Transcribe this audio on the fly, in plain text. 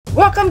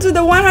Welcome to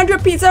the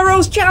 100 Pizza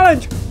Rolls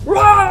Challenge!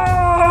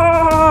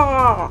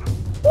 Rawr!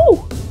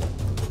 Woo!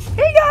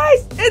 Hey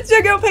guys, it's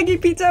your girl Peggy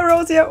Pizza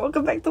Rolls here.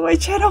 Welcome back to my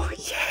channel.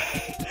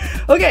 Yay!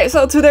 Okay,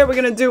 so today we're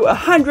gonna do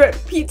 100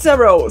 pizza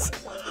rolls.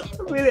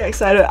 I'm really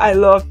excited. I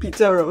love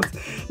pizza rolls.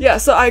 Yeah,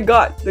 so I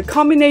got the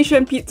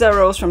combination pizza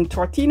rolls from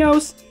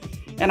Totino's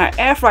and I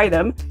air fried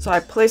them. So I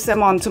placed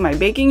them onto my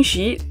baking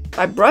sheet.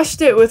 I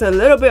brushed it with a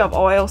little bit of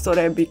oil so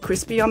that it'd be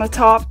crispy on the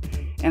top.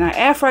 And I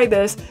air fried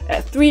this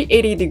at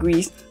 380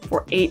 degrees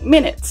for 8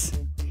 minutes.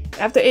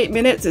 After 8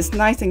 minutes, it's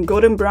nice and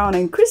golden brown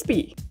and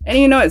crispy. And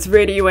you know it's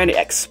ready when it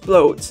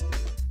explodes.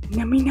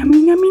 Nummy,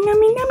 nummy, nummy,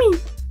 nummy, nummy.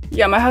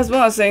 Yeah, my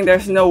husband was saying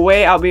there's no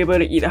way I'll be able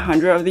to eat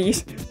 100 of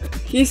these.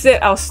 He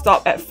said I'll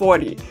stop at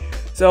 40.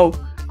 So,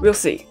 we'll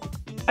see.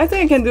 I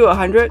think I can do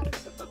 100.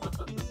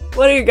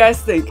 What do you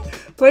guys think?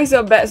 Place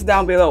your bets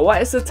down below.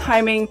 What is the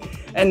timing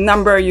and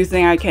number you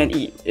think I can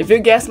eat? If you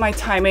guess my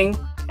timing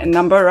and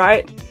number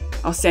right,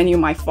 I'll send you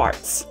my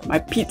farts. My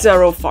pizza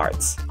roll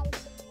farts.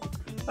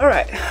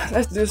 Alright,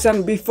 let's do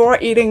some before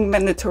eating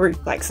mandatory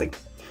flexing.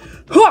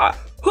 Ha!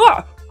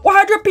 Ha!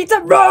 100 pizza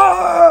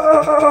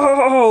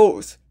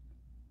rolls!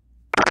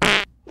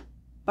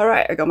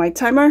 Alright, I got my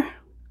timer.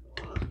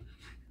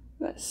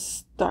 Let's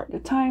start the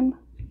time.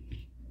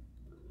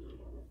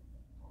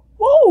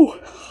 Whoa!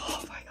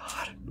 Oh my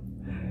god.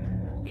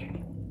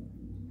 Okay.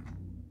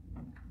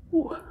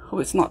 Ooh,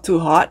 hope it's not too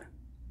hot.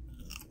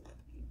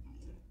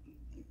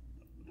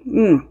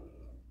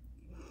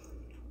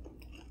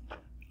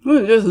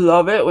 I just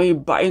love it when you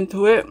bite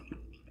into it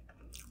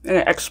and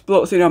it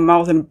explodes in your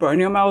mouth and burn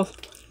your mouth.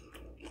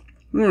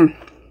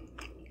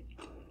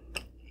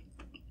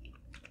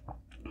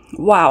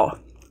 Wow.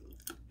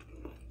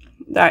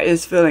 That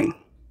is filling.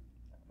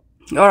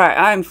 Alright,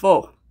 I'm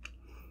full.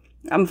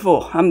 I'm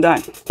full. I'm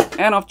done.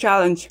 End of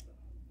challenge.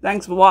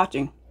 Thanks for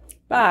watching.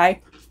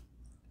 Bye.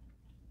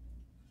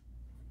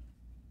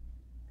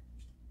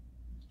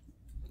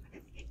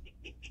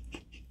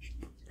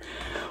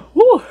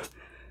 Woo!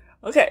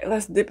 Okay,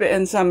 let's dip it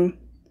in some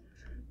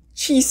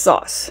cheese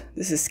sauce.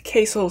 This is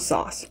queso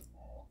sauce.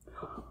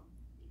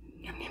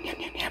 Yum, yum, yum,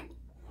 yum,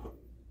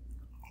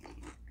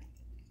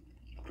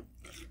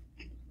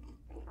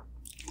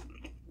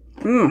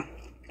 yum.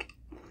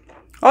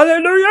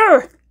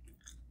 Hallelujah!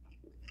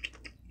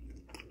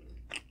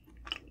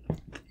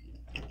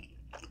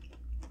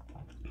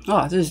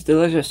 Oh, this is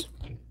delicious.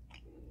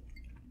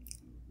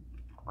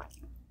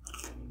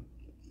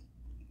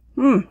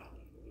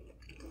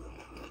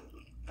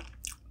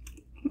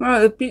 Well,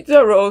 the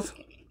pizza rolls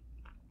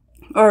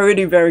are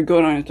already very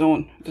good on its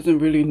own. It doesn't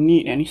really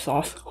need any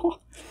sauce. Ooh.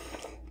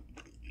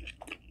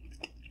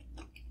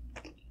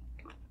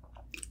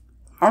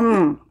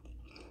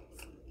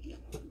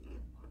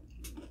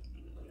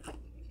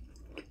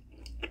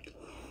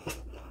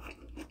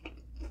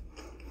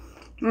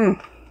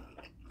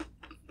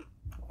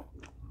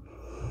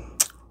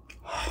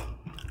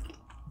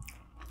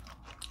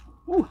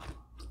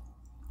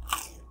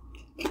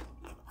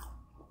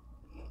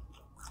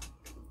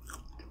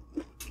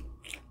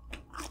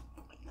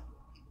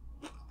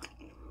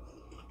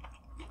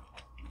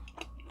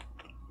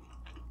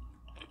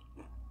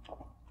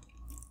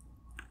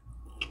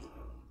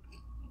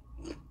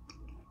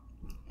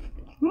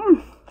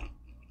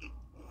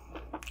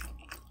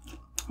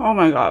 Oh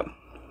my god.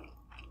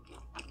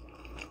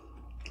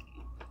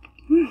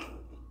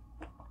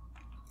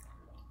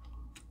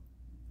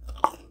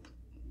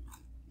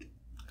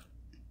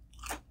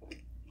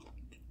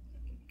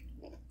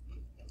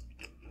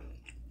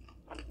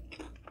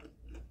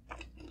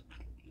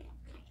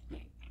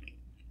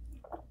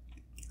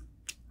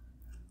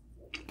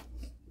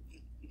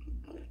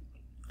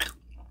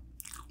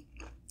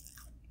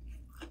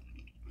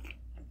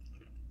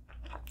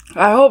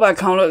 I hope I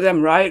counted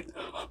them right.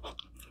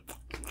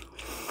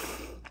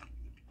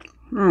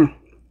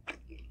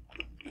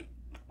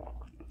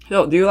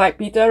 So, do you like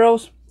pizza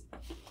rolls?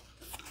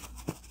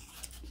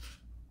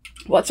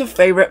 What's your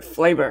favorite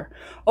flavor?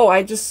 Oh,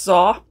 I just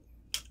saw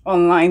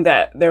online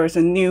that there is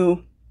a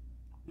new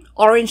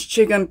orange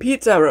chicken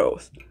pizza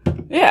rolls.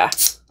 Yeah.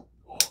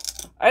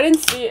 I didn't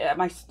see it at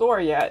my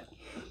store yet,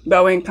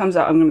 but when it comes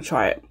out, I'm gonna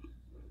try it.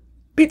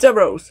 Pizza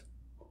rolls.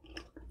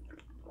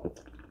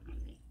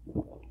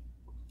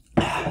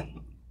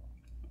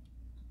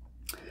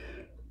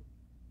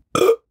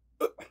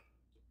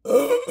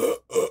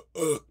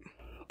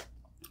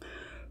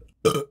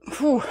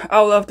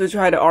 I would love to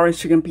try the orange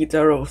chicken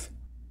pizza rolls.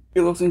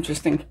 It looks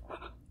interesting.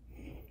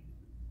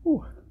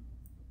 Ooh.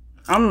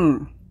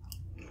 Oh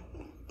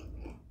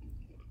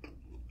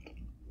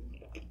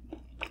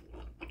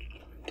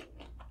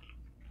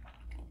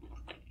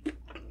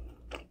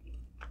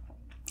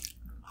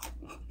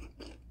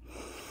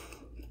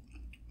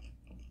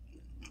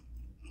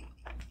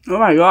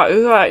my god, this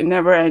is like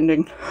never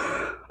ending.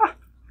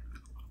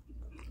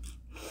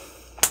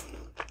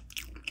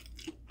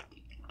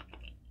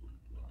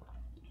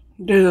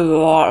 This is a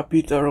lot of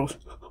pizza rolls.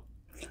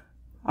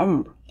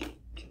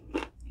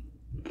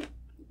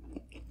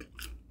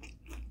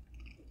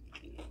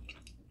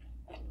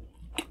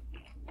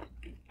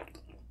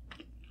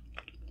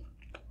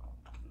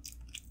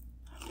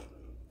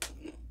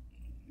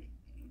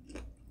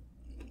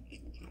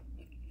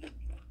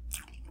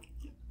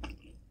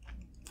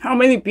 How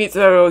many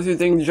pizza rolls do you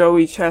think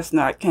Joey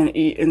Chestnut can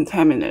eat in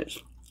 10 minutes?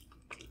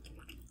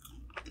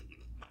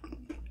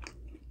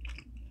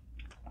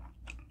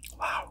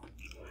 Wow.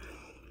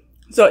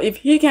 So if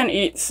he can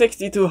eat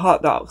 62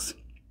 hot dogs,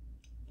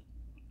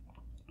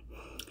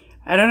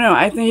 I don't know,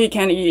 I think he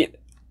can eat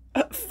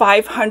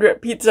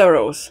 500 pizza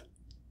rolls,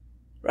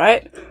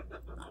 right?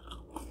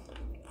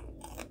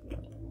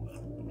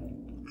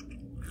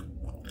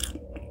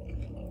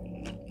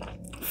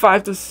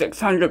 $500 to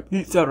 $600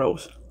 pizza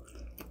rolls.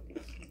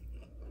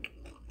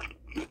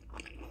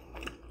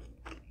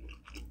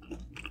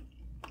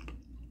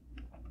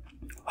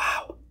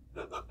 Wow.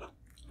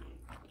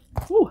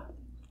 Ooh.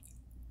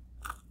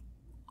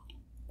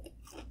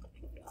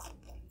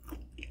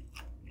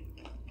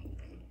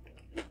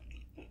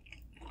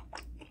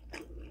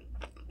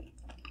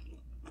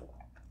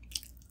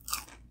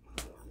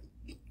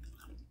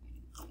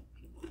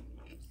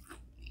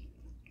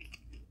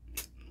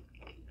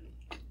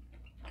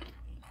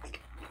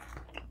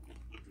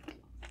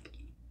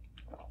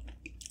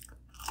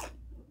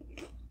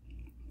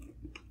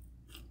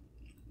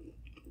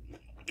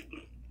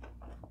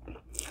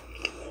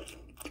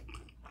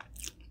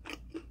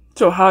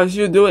 So how's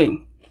you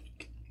doing?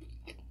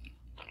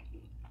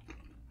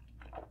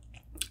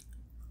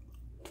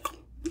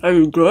 Are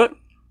you good?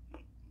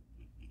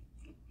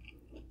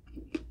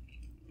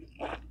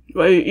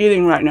 What are you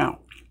eating right now?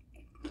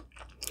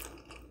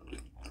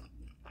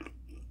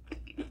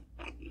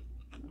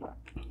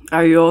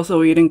 Are you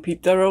also eating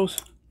pizza rolls?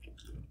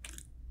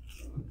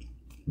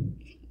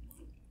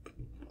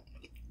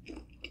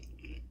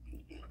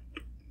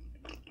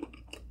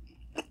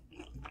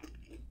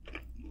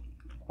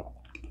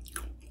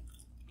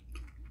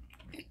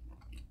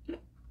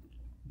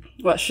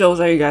 What shows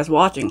are you guys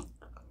watching?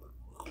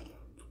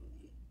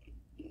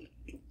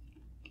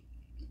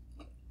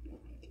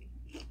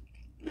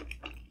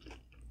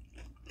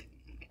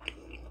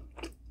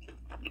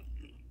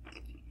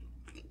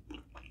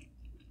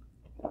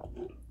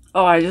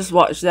 Oh, I just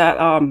watched that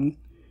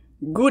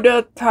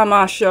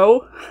Gudetama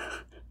show.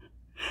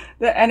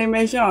 The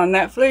animation on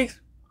Netflix.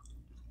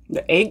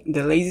 The egg,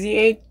 the lazy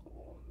egg.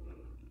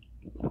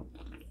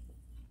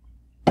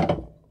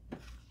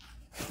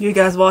 You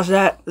guys watch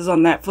that? It's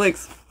on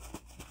Netflix.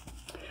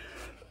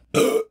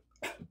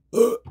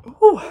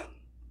 Whew.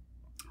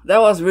 That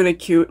was really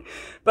cute.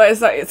 But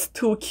it's like, it's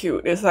too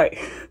cute. It's like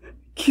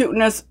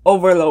cuteness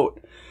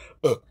overload.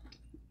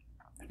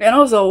 And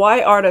also,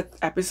 why are the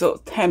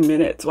episodes 10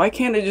 minutes? Why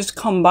can't they just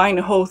combine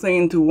the whole thing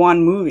into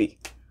one movie?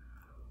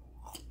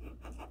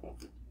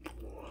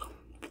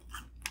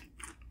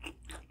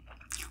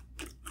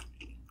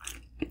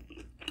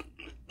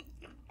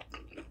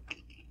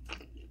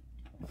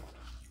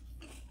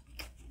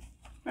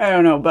 I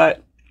don't know,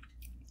 but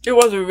it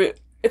was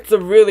it's a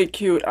really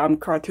cute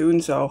cartoon,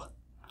 so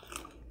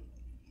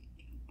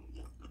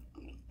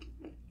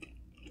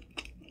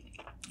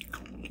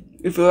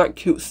if you like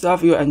cute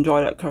stuff, you'll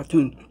enjoy that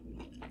cartoon.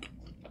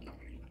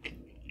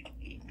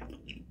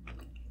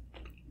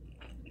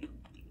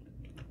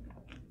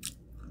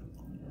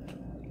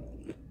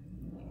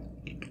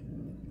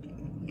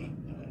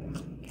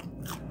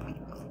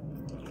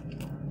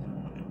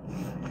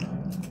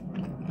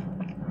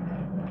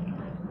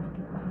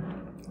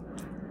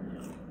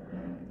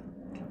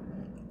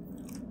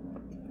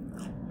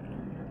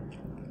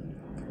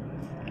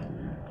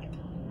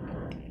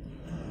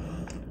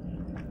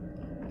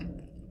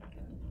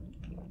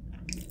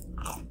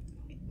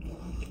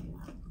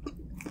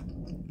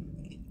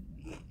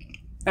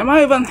 Am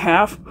I even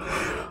half?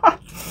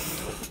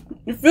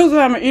 It feels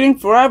like I'm eating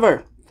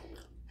forever.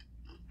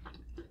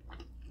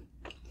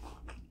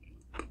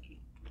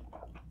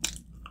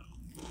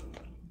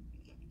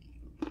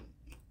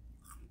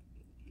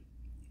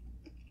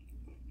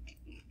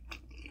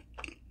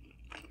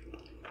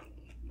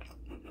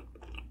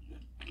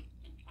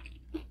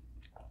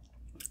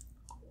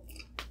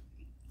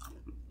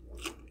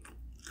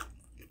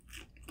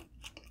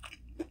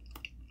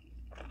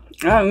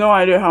 I have no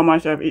idea how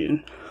much I've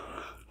eaten.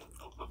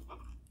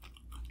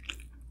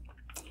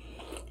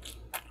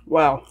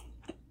 Wow.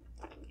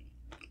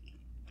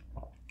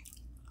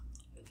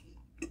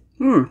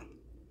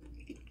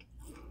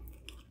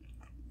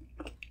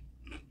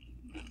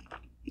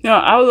 Yeah,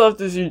 I would love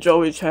to see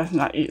Joey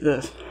Chestnut eat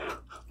this.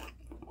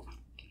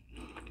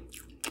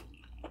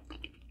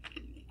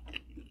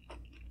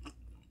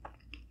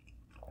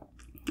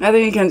 I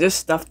think he can just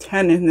stuff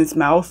 10 in his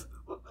mouth.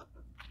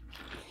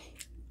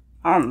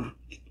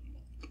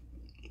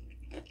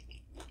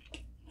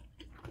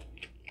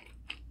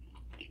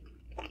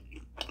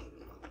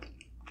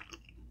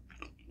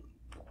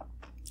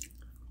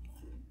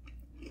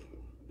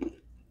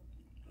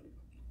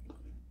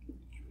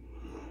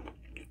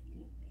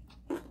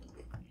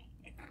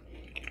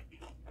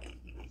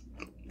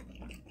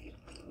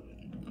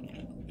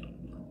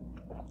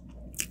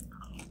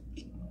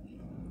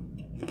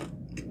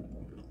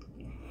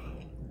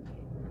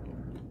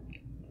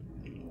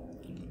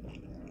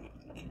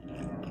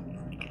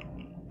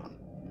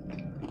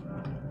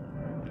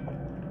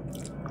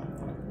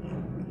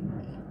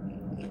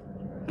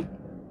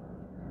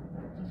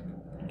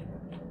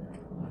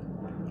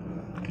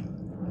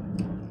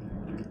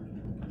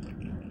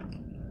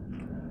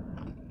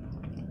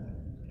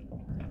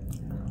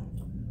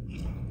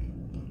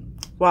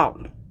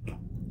 Wow.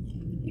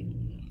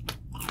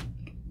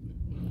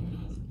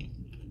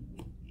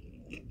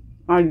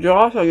 My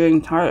jaws are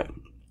getting tired.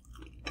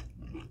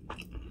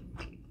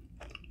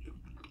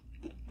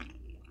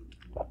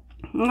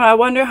 I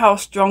wonder how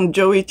strong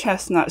Joey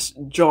Chestnut's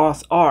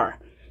jaws are.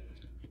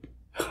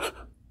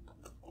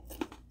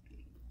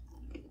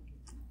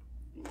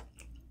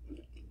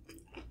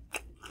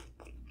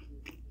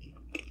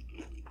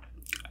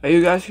 Are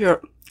you guys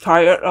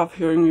tired of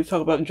hearing me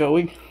talk about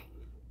Joey?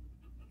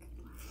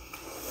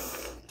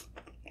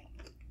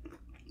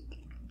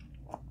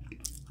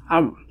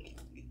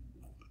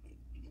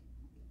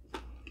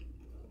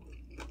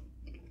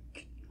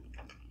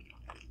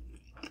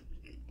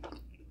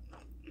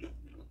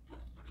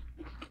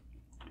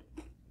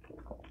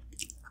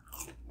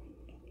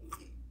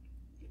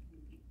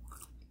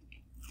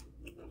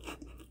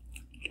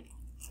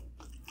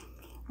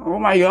 Oh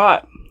my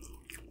god.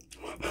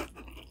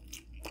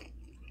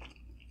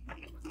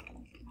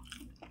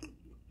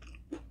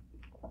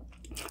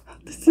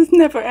 This is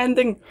never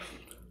ending.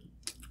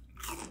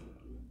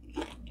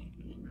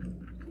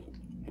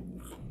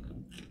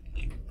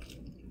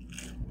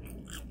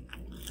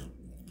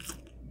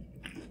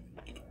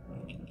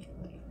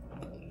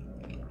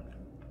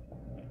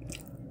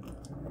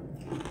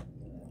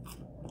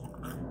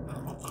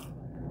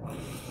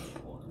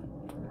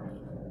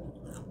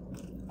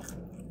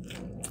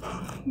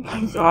 Oh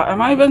my god,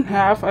 am I even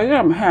half? I think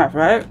I'm half,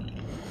 right?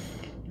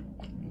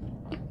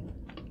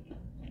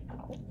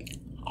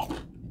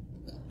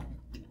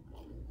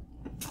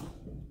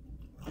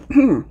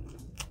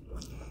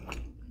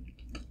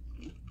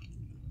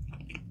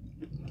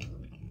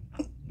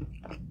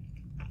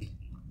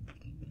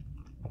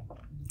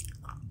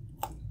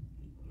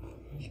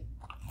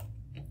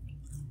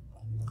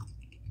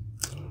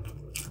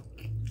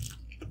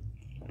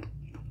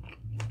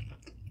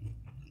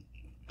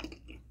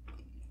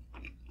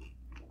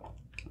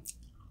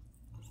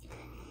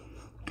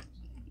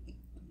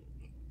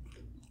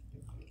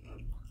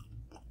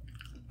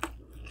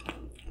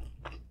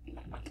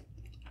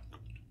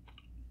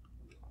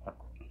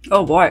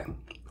 Oh boy.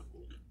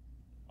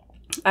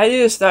 I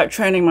need to start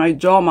training my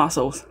jaw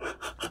muscles.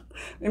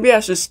 Maybe I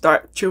should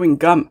start chewing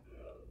gum.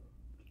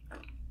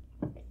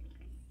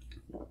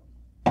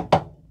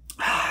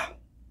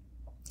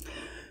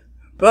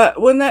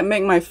 But wouldn't that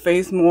make my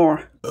face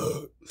more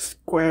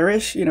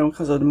squarish, you know,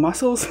 because of the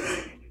muscles?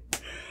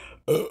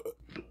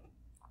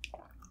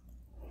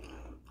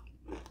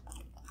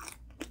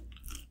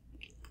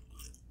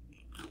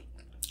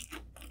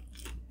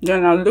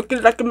 Then I'll look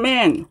like a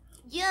man.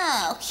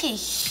 Yeah, okay,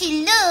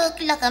 he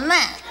look like a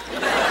man.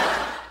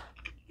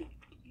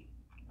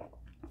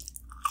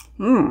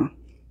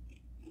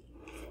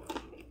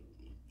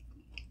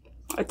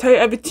 I tell you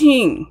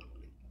everything.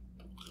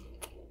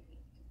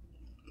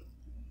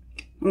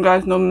 You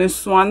guys know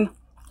this one?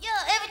 Yeah,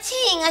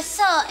 everything, I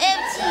saw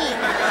everything.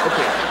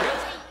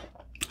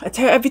 I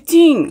tell you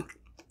everything.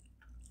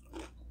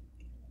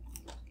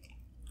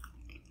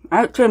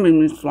 I tell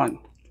me this one.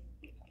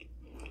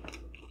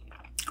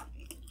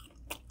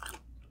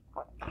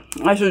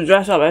 I should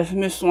dress up as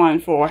Miss Swan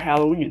for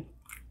Halloween.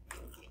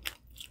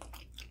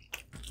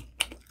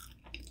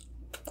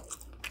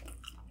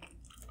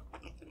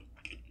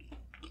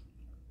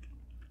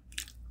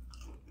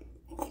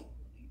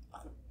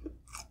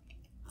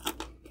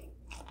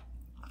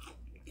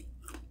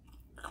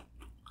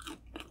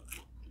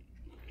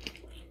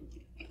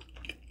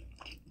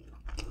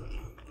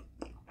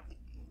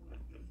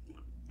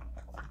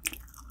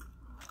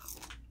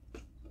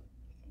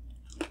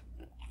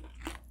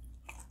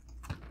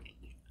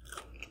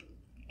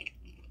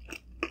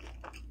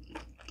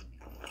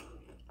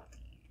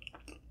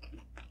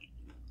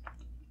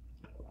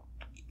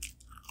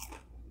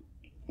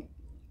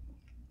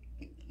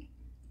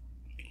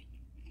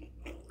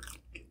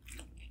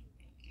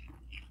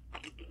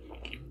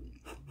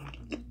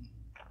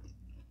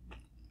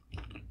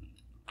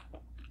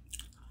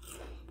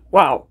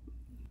 Wow.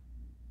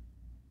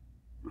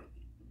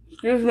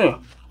 Excuse me.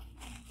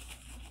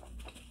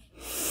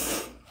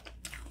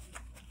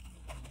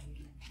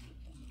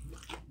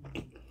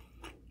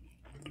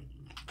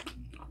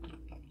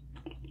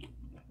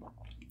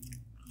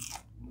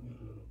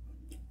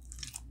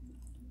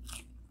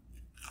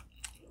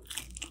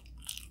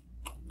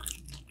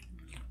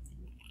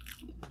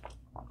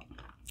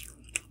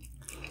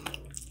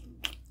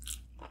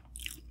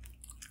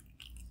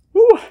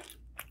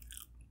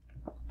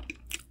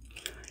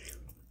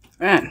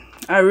 Man,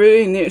 I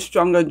really need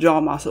stronger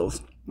jaw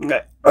muscles.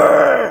 Okay.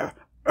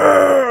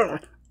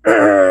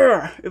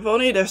 If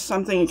only there's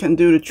something you can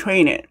do to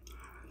train it.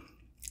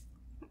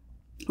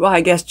 Well, I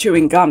guess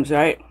chewing gums,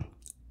 right?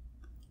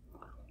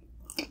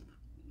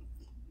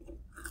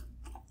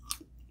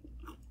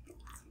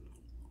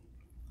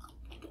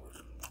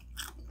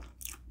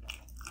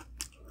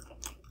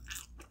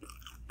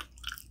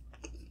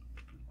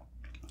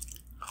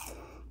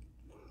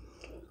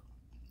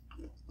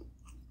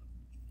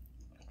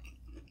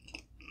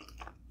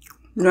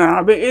 Yeah,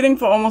 I've been eating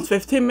for almost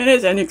 15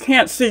 minutes and you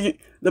can't see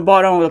the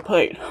bottom of the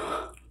plate.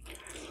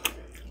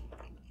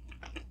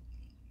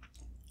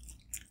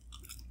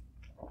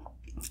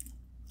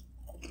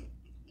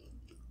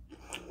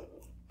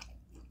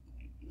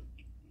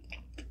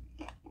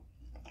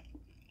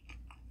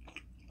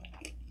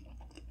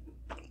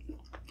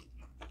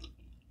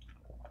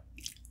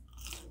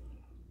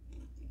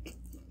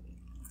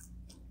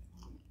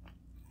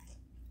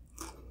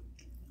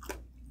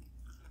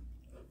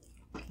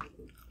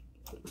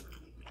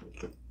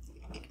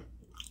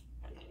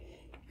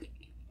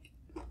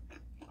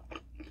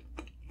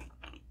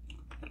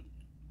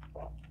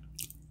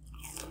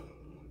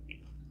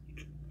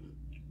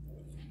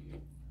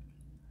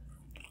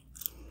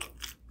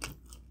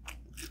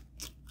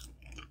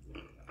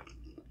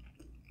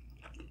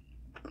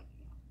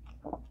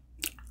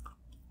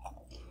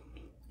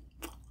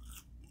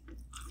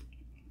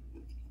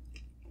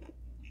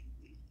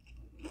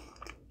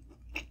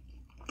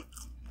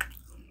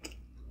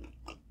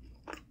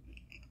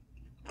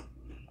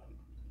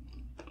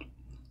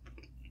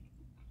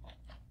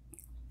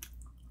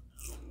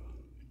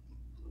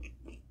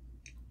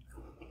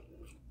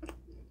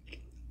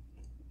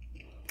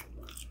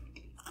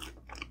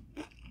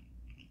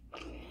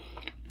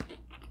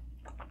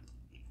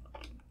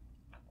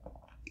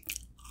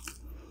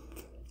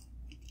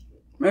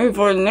 Maybe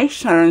for the next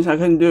challenge I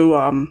can do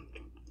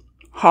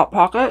Hot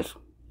Pockets.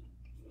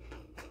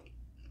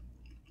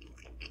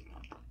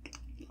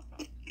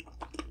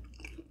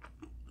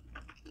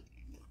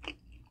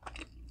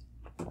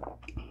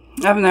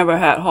 I've never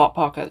had Hot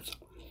Pockets.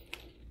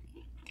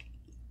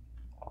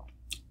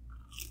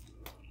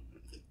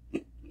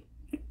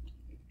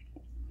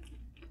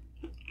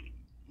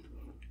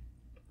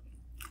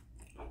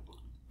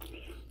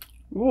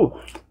 Ooh.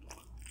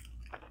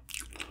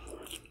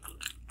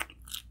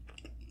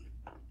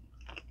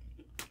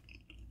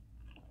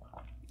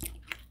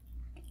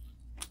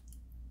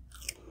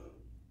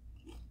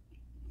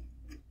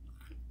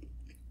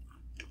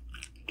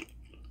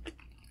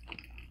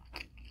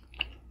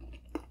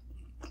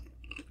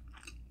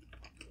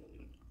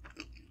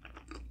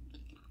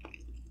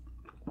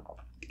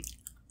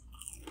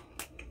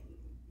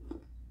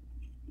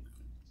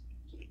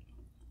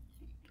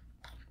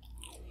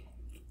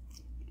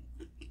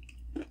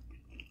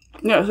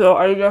 Yeah, so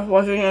are you guys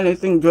watching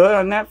anything good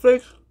on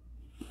Netflix?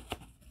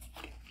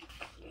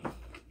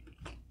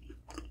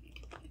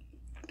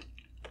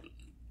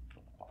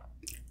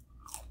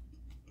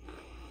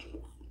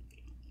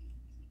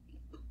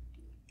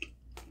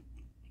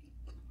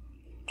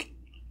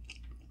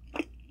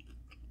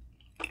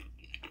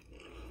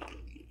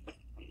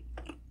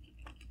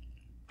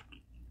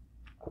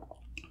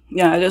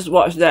 Yeah, I just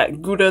watched that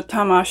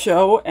Gudetama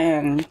show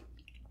and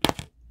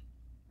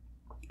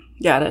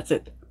yeah, that's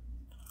it.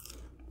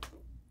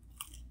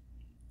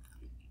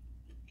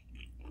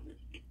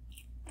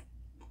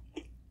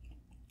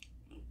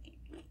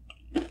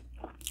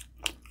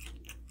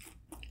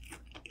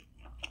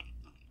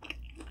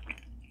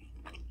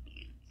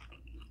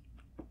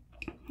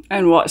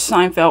 And watch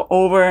Seinfeld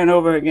over and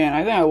over again.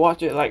 I think I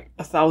watched it like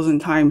 1,000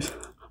 times.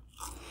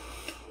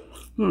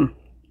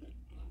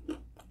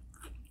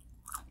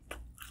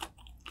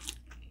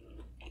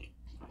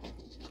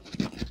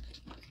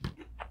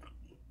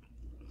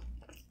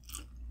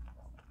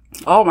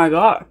 Oh my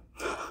god.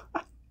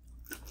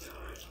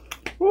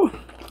 Whew.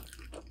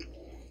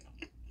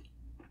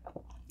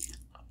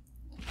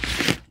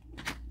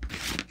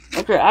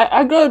 Okay,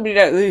 I gotta be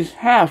at least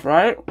half,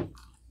 right?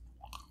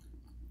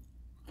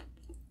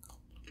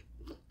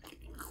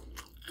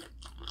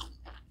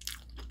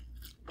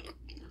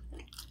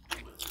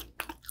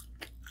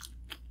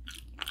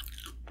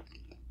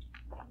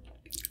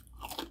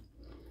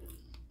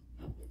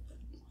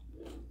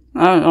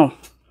 I don't know.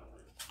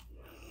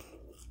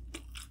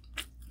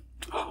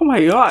 Oh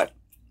my god.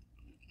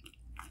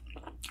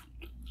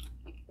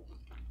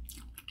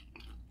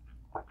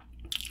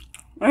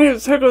 I need to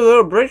take a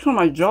little break from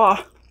my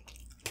jaw.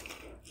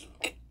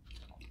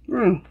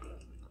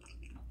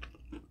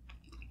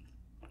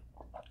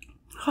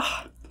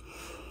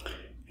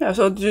 Yeah,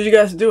 so did you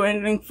guys do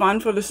anything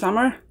fun for the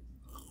summer?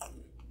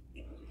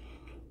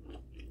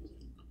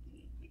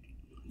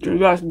 Did you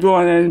guys go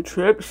on any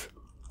trips?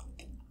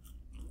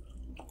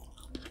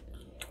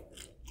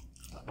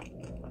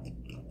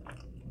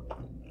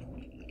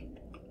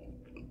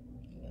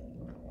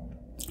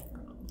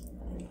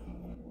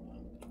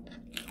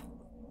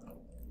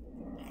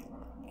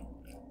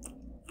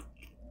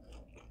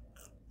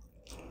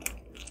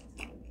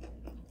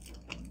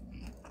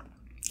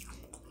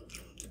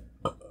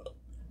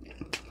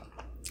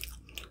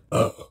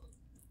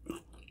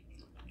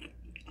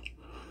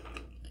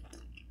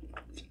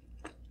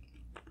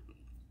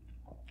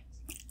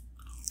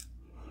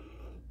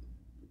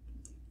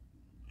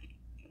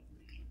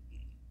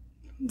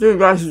 Do you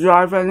guys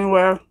drive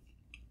anywhere?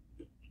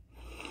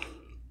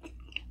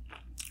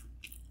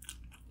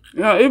 You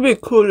know, it'd be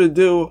cool to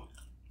do.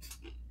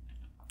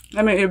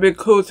 I mean, it'd be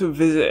cool to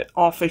visit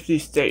all 50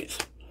 states.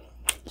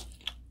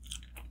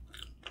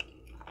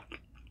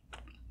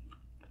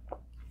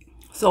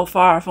 So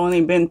far, I've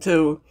only been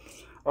to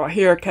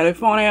here,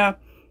 California,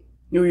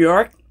 New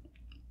York,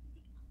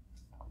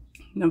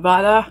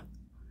 Nevada,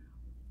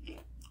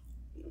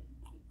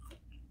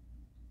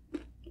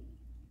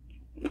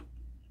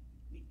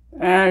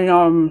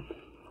 and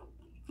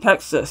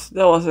Texas.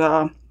 There was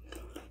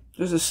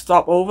just a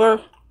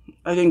stopover.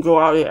 I didn't go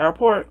out of the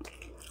airport.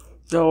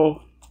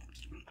 So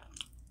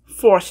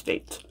 4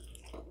 states.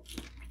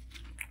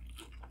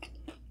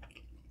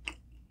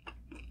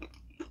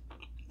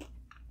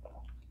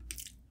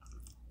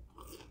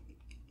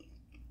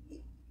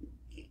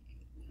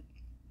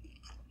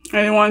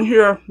 Anyone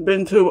here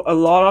been to a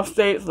lot of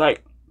states,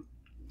 like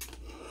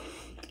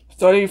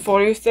 30,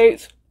 40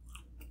 states?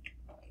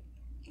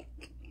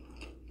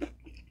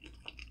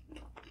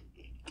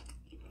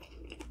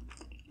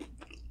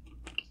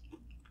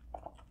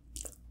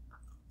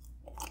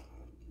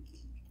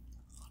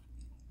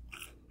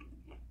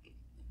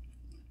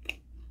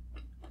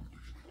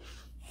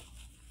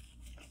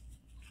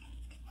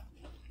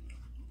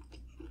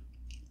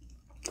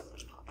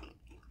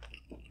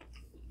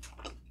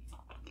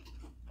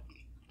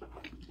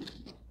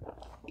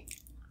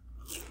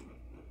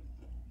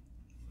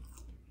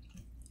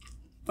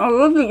 I'd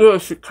love to go to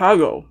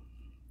Chicago.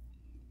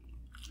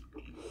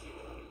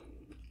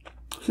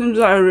 Seems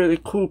like a really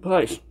cool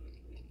place.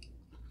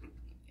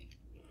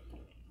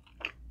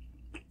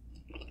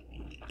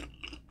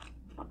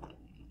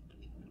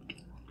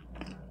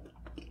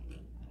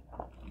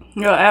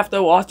 You know,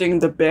 after watching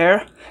The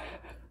Bear,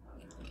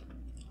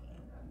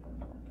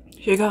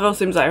 Chicago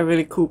seems like a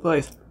really cool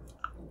place.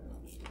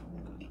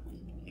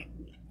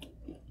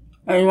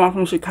 Anyone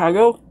from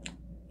Chicago?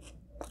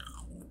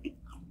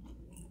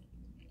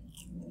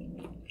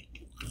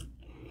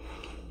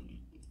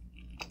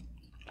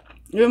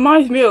 It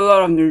reminds me a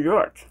lot of New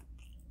York.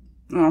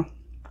 You know,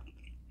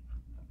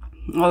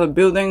 all the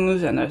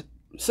buildings and the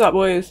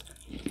subways.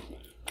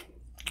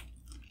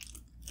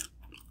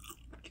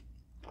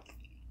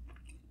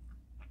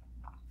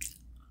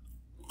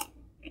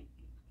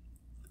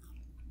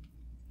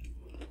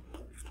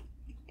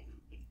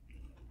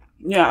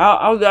 Yeah,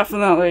 I'll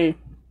definitely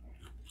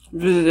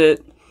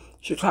visit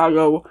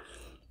Chicago,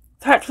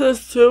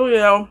 Texas too, you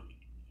know.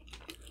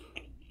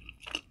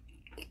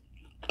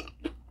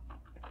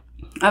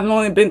 I've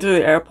only been to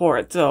the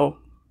airport, so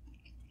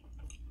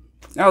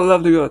I would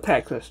love to go to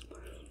Texas.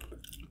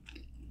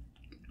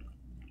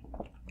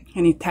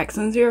 Any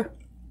Texans here?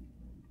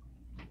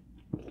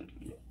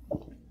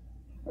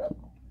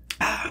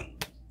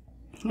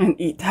 And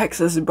eat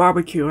Texas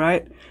barbecue,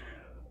 right?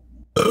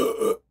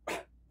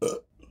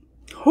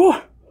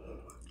 Whew.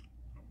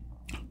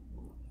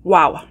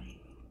 Wow.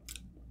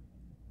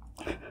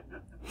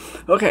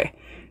 Okay,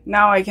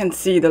 now I can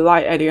see the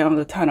light at the end of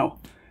the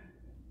tunnel.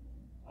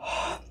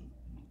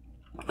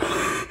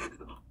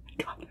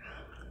 God.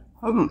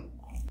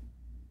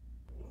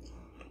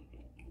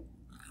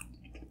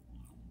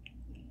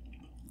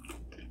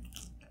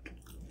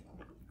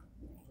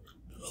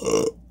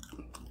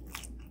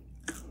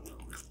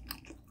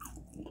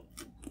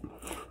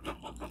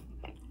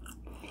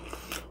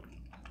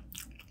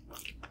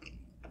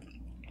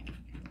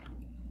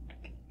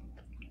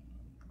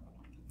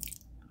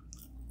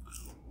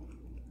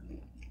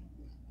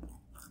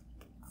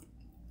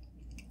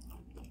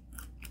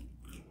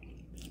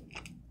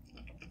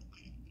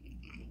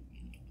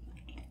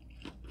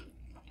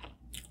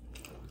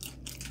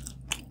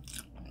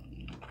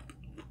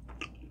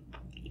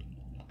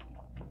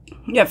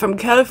 Yeah, from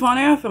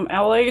California, from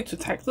LA to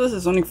Texas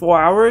is only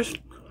 4 hours.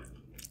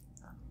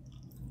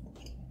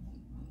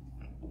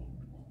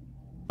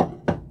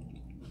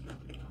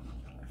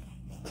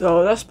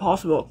 So that's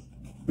possible.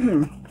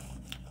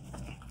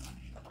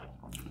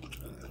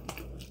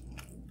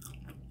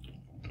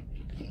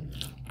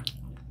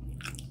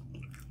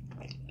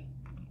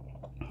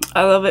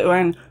 I love it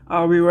when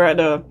we were at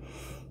the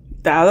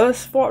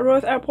Dallas Fort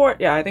Worth airport.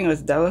 Yeah, I think it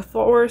was Dallas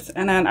Fort Worth.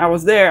 And then I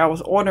was there, I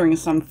was ordering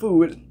some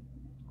food.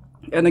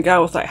 And the guy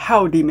was like,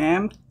 "Howdy,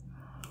 ma'am."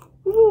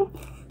 Woo.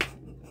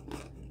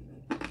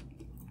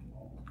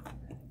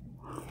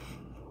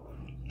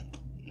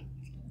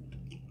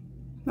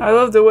 I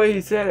love the way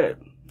he said it.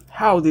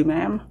 "Howdy,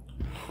 ma'am."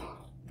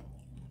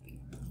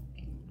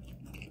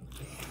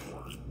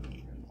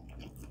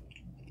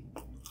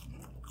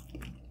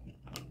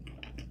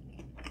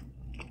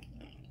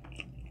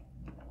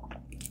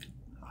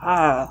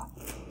 Ah.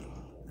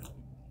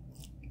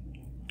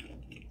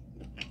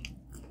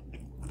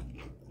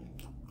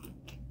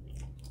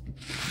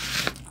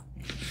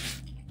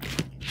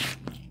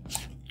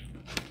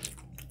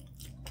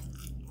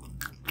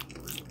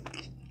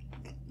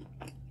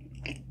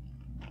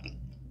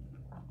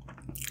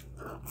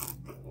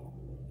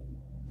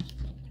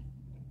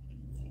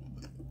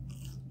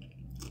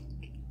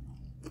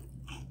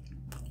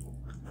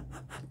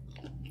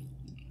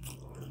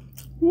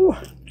 Woo.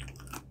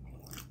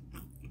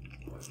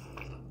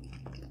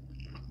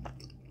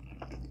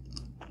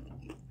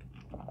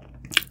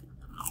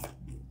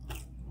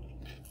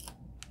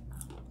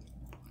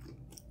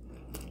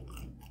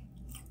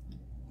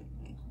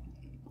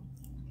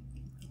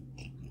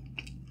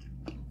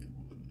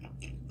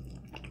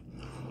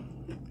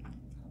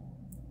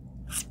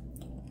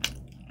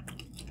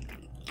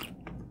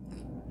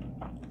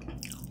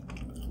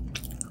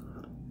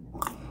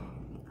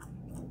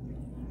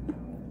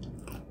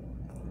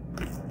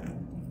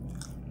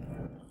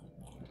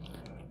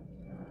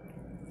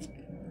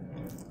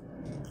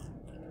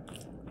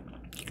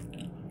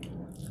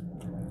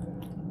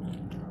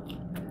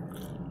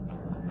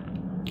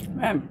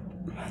 Man.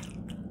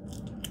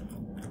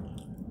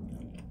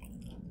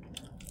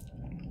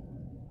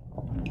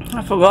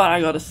 I forgot I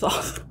got a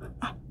sauce.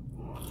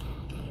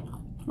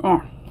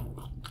 Oh.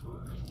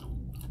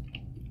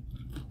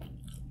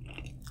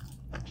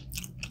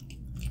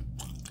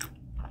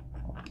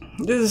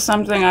 This is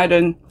something I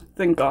didn't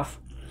think of.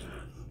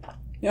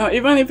 You know,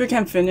 even if you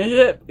can finish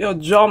it, your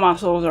jaw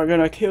muscles are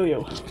gonna kill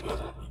you.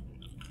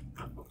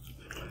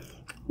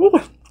 Woo.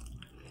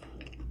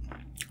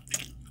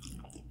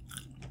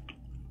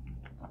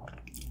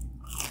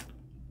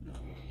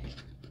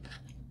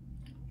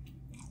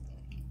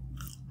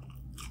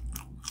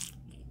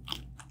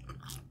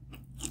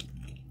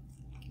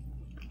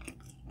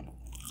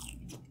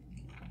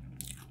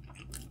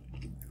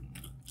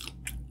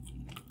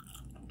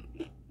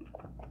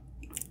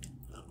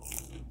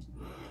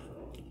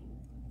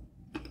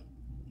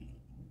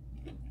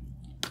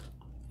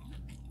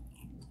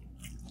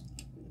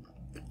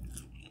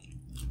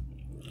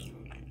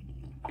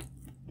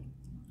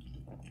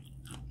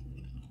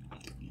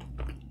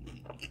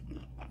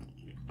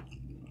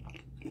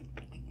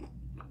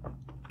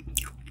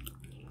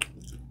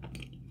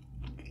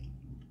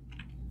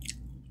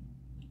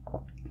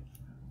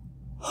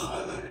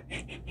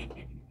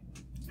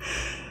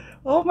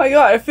 Oh my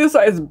god, it feels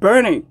like it's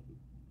burning.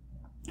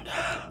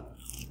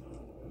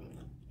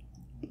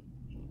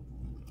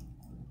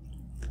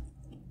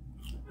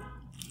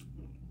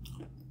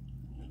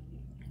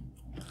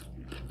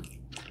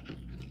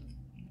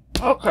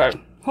 Okay.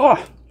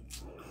 Oh,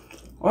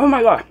 oh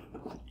my god.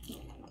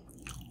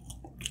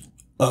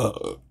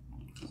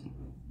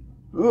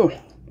 Ooh.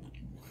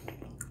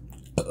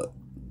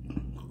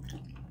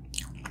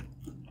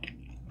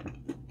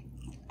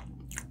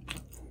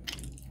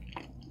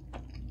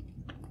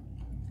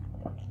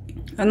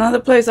 Another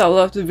place I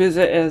love to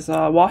visit is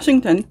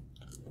Washington.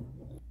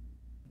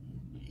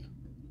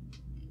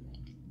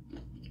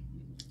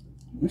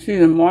 You see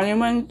the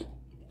monument,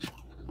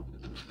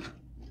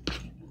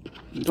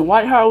 the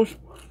White House.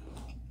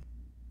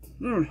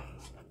 Whew.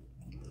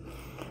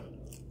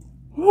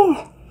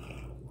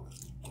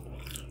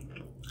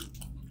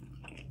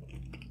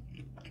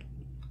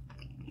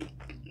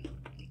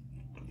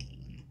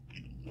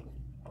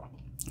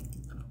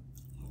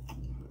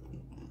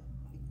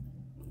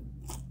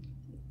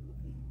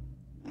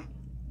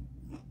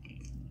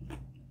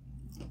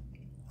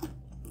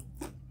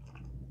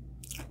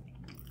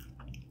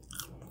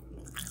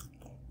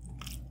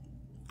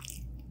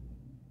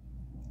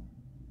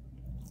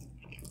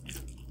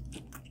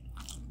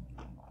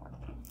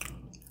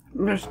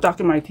 They're stuck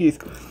in my teeth.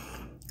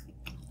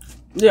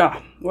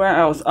 Yeah, where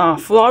else?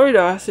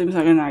 Florida seems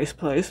like a nice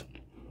place.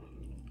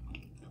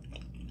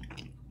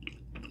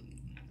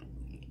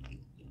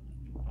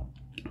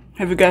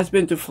 Have you guys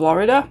been to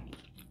Florida?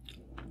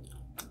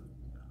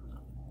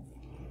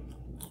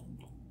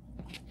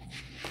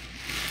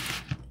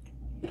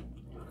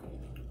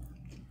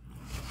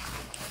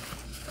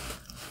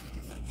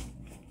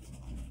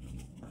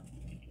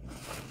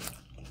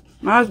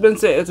 My husband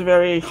said it's a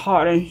very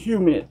hot and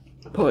humid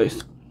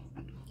place.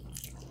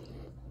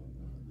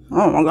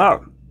 Oh my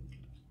god.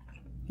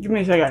 Give me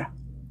a second.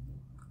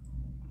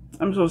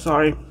 I'm so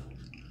sorry.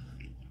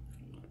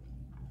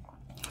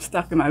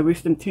 Stuck in my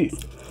wisdom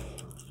teeth.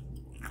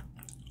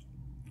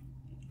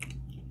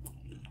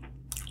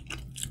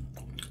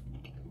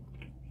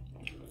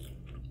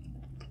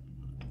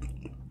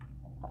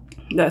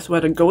 That's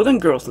where the Golden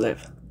Girls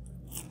live.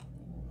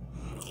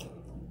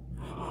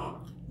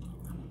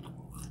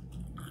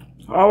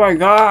 Oh my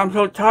god, I'm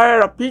so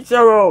tired of pizza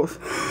rolls.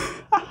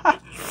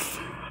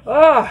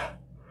 Ah.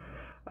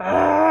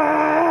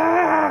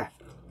 Ah.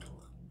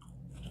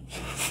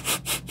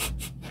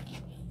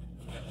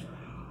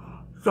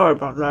 Sorry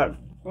about that.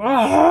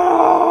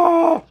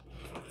 Ah.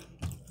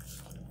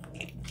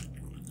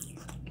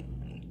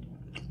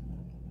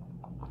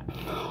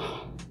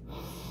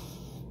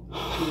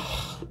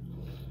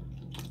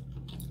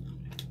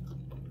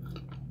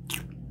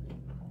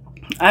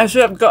 I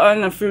should have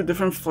gotten a few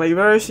different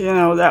flavors, you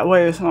know, that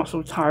way it's not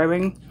so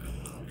tiring.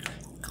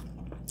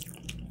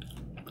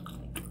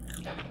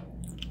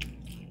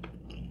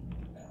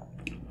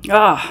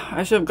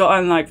 I should have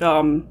gotten like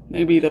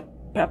maybe the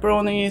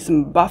pepperoni,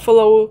 some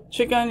buffalo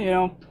chicken, you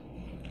know.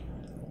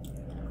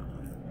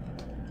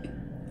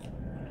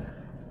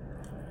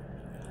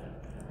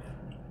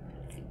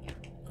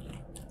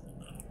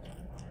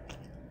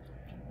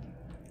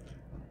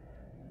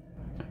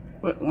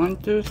 Wait, 1,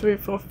 2, 3,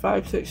 4,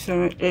 5, 6,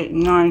 7, 8,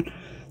 9,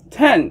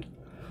 10.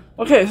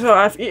 Okay, so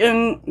I've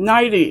eaten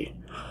 90.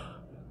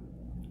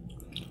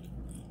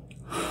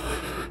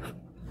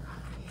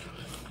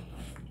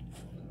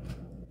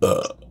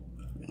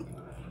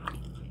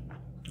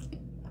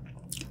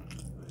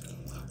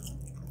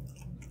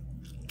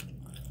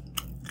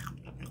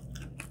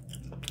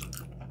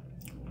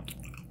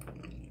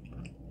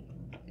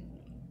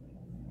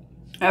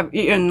 I've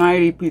eaten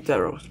 90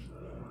 pizza rolls.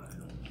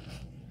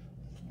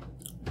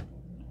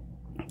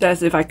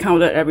 That's if I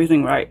counted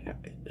everything right.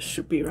 It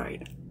should be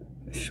right.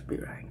 It should be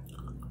right.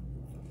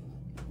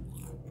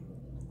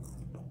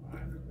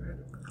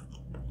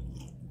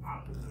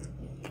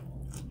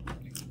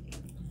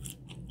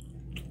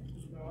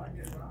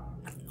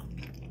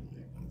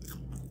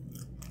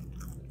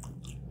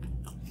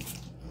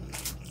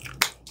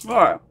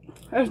 Alright,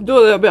 let's do a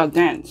little bit of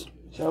dance,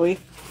 shall we?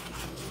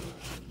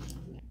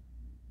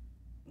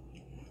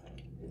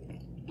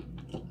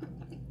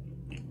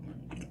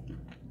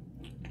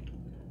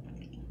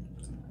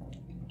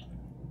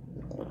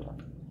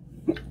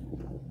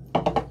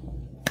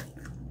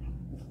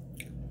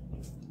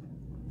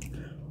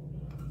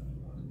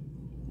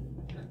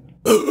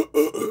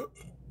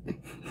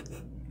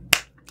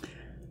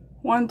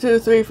 One, two,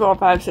 three, four,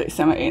 five, six,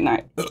 seven, eight,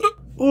 nine.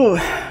 Ooh.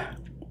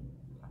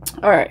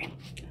 Alright.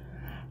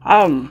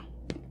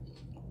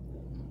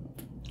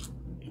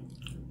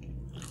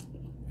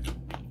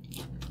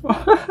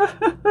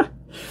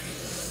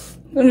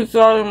 Let me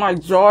tell you, my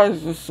jaw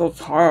is just so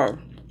tired.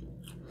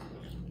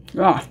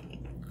 Yeah.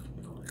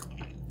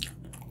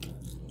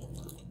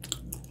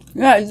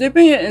 Yeah,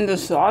 dipping it in the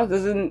sauce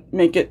doesn't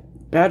make it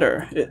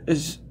better.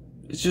 It's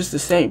just the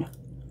same.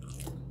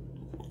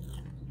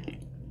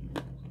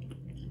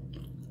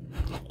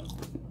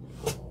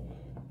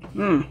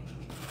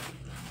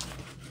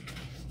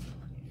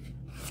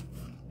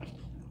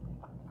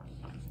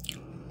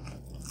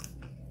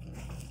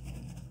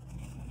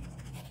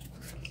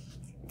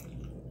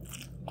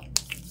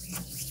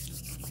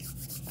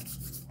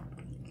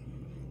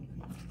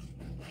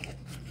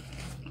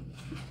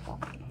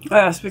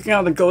 Speaking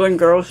of the Golden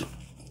Girls,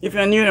 if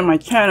you're new to my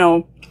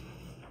channel,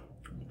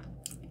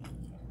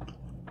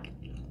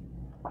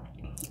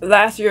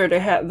 last year they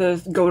had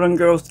this Golden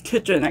Girls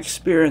kitchen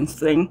experience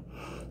thing.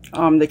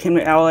 They came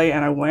to LA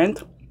and I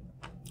went.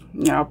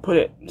 Yeah, I'll put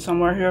it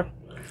somewhere here.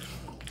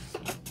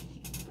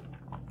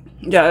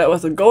 Yeah, that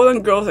was the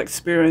Golden Girls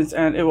experience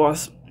and it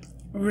was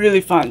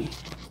really fun.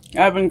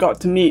 I even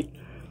got to meet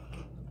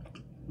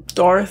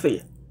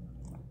Dorothy.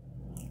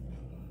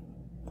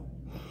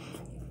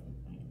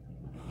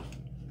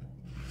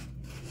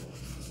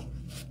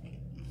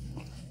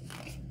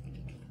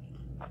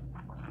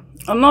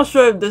 I'm not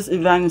sure if this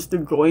event is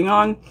still going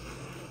on.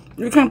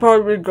 You can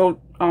probably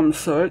go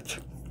search.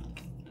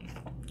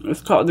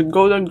 It's called the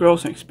Golden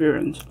Girls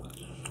Experience.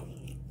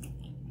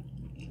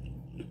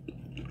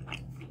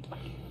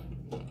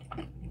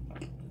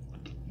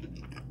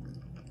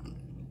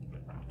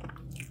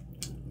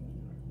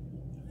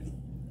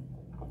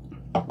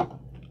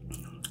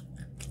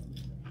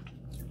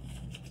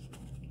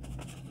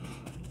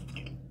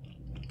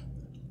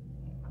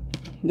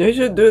 They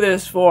should do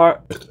this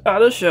for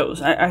other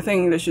shows. I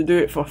think they should do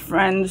it for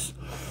Friends,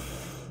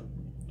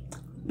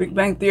 Big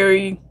Bang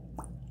Theory,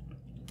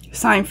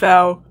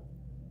 Seinfeld,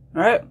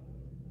 right?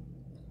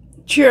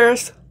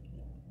 Cheers.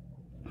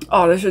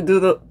 Oh, they should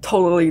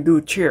totally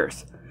do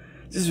Cheers.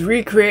 Just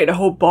recreate the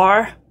whole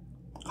bar.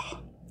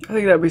 Oh, I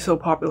think that'd be so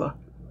popular.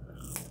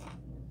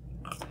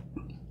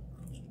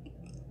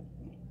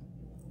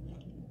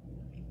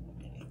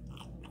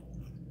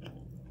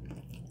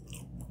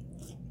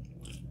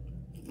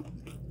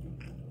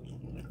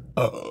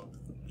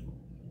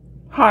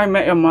 How I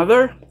Met Your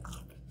Mother.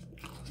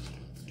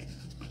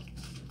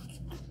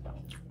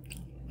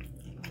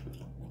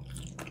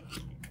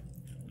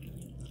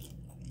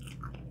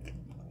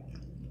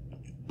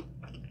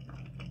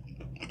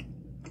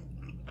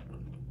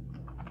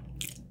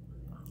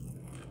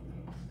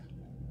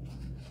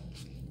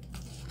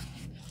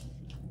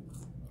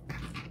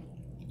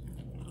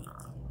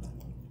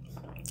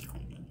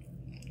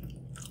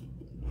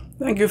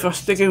 Thank you for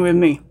sticking with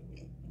me.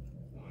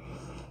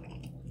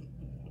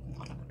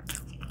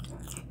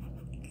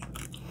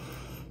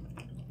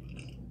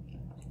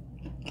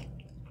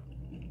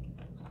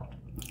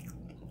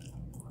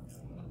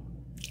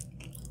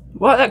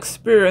 What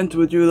experience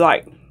would you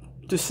like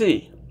to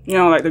see? You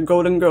know, like the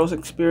Golden Girls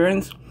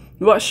experience.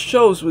 What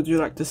shows would you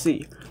like to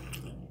see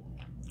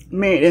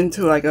made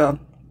into like a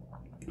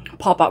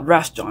pop-up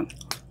restaurant?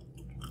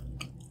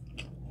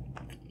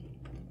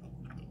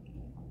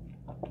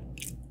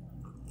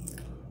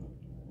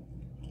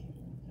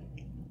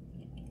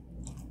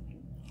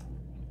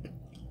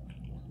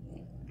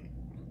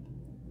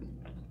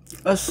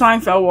 A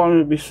Seinfeld one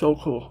would be so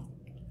cool.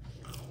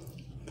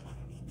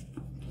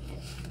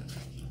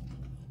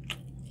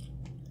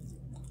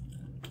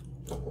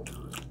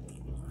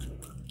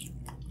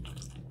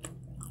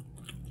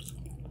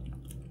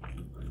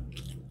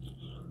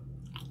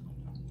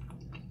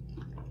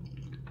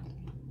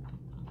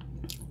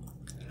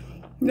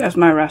 That's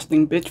my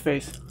resting bitch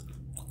face.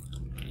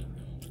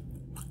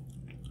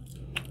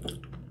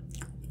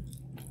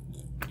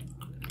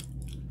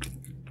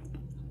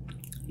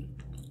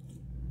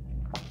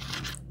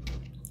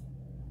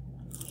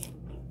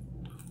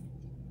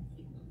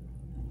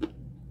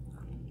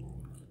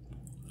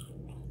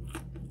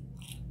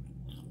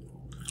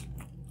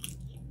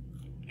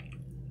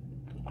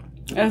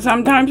 And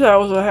sometimes I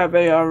also have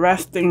a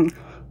resting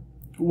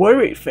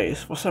worried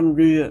face for some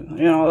reason.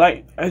 You know,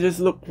 like I just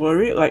look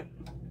worried, like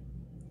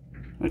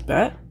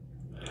that.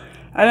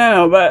 I don't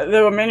know, but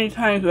there were many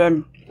times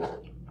when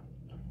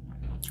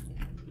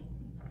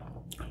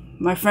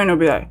my friend will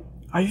be like,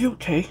 "Are you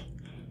okay?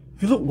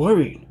 You look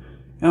worried."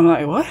 And I'm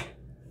like, "What?"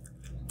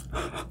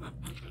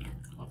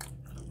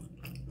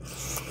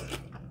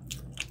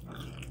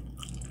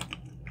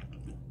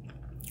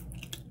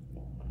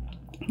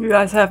 You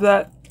guys have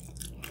that?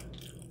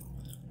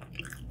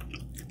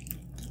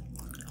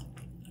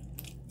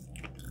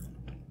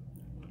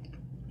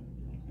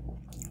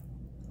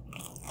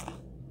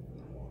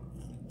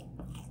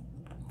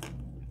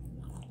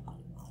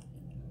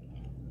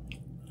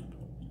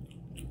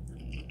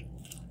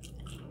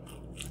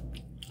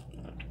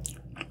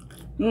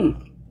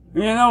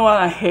 You know what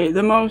I hate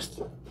the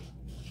most?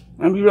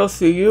 When people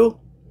see you,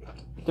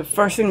 the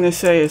first thing they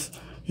say is,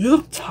 "You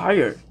look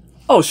tired."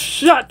 Oh,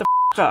 shut the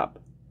f up.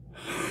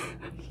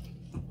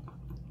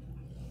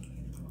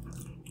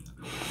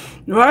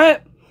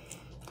 Right?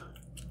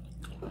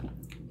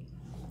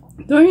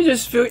 Don't you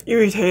just feel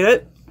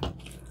irritated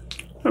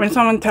when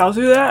someone tells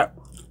you that?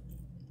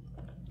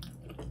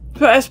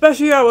 So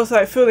especially I was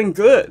like feeling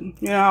good.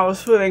 You know, I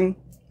was feeling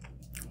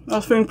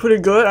pretty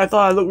good. I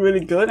thought I looked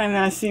really good, and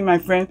then I see my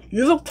friend,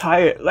 "You look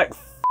tired." Like,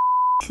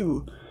 f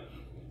you.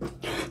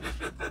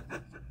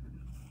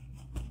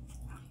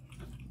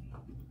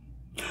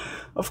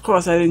 Of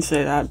course, I didn't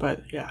say that,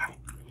 but yeah.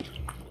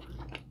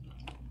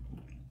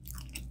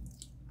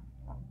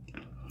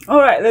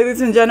 Alright,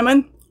 ladies and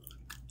gentlemen.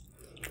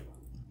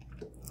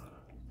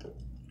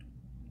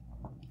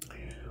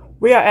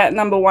 We are at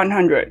number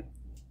 100.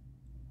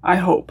 I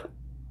hope.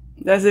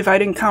 As if I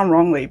didn't count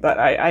wrongly, but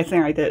I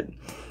think I did.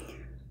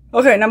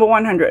 Okay, number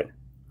 100.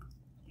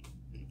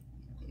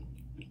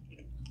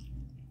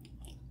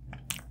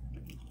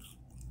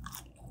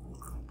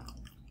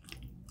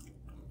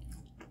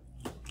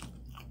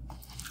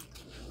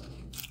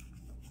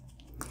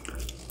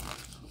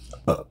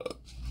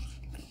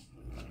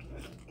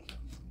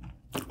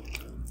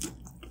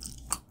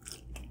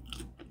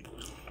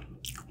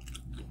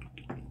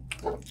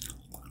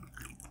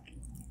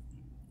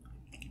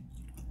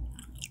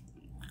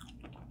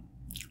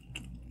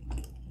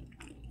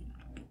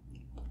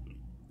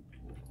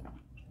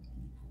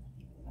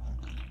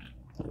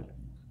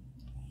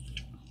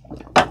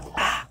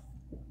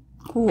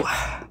 Ooh.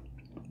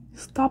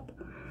 Stop.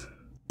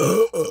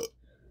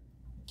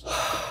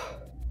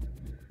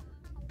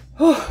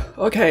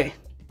 Okay.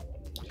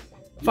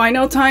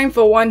 Final time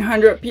for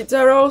 100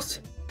 pizza rolls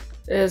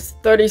is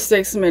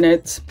 36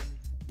 minutes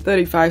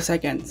 35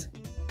 seconds.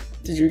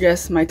 Did you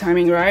guess my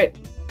timing right?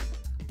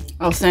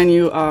 I'll send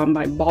you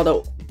my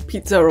bottled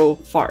pizza roll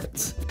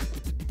farts.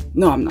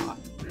 No, I'm not.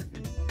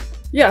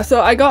 Yeah,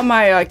 so I got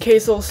my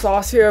queso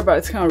sauce here, but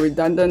it's kind of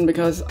redundant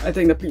because I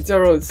think the pizza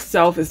roll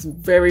itself is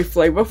very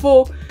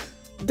flavorful.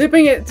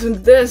 Dipping it to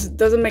this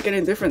doesn't make any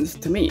difference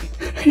to me.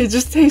 It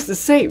just tastes the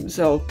same.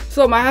 So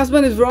my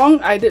husband is wrong.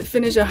 I did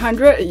finish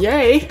 100.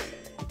 Yay!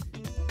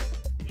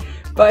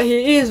 But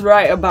he is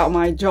right about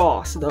my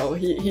jaws, though.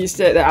 He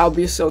said that I'll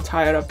be so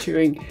tired of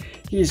chewing.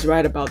 He's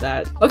right about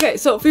that. Okay,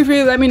 so feel free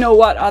to let me know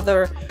what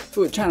other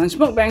food challenge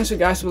mukbangs you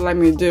guys would like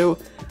me to do.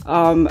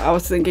 I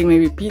was thinking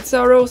maybe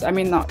pizza rolls. I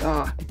mean, not,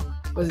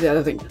 what's the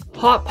other thing?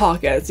 Hot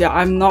Pockets. Yeah,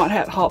 I've not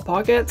had Hot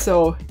Pockets,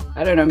 so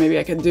I don't know, maybe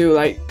I could do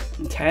like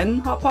 10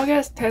 Hot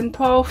Pockets? 10,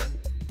 12?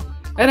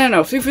 I don't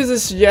know, feel free to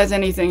suggest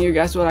anything you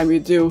guys would like me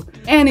to do.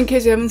 And in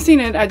case you haven't seen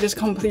it, I just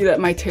completed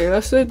my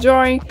Taylor Swift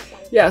drawing.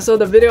 Yeah, so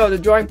the video of the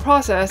drawing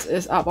process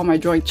is up on my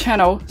drawing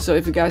channel. So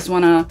if you guys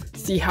wanna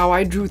see how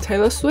I drew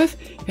Taylor Swift,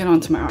 head on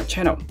to my art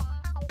channel.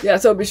 Yeah,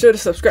 so be sure to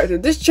subscribe to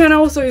this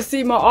channel so you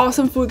see more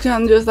awesome food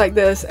challenges like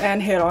this, and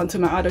head on to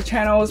my other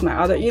channels, my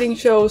other eating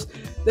shows.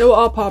 They will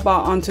all pop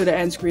out onto the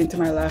end screen to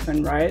my left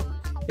and right.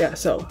 Yeah,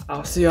 so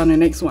I'll see you on the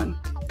next one.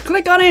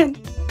 Click on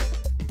it!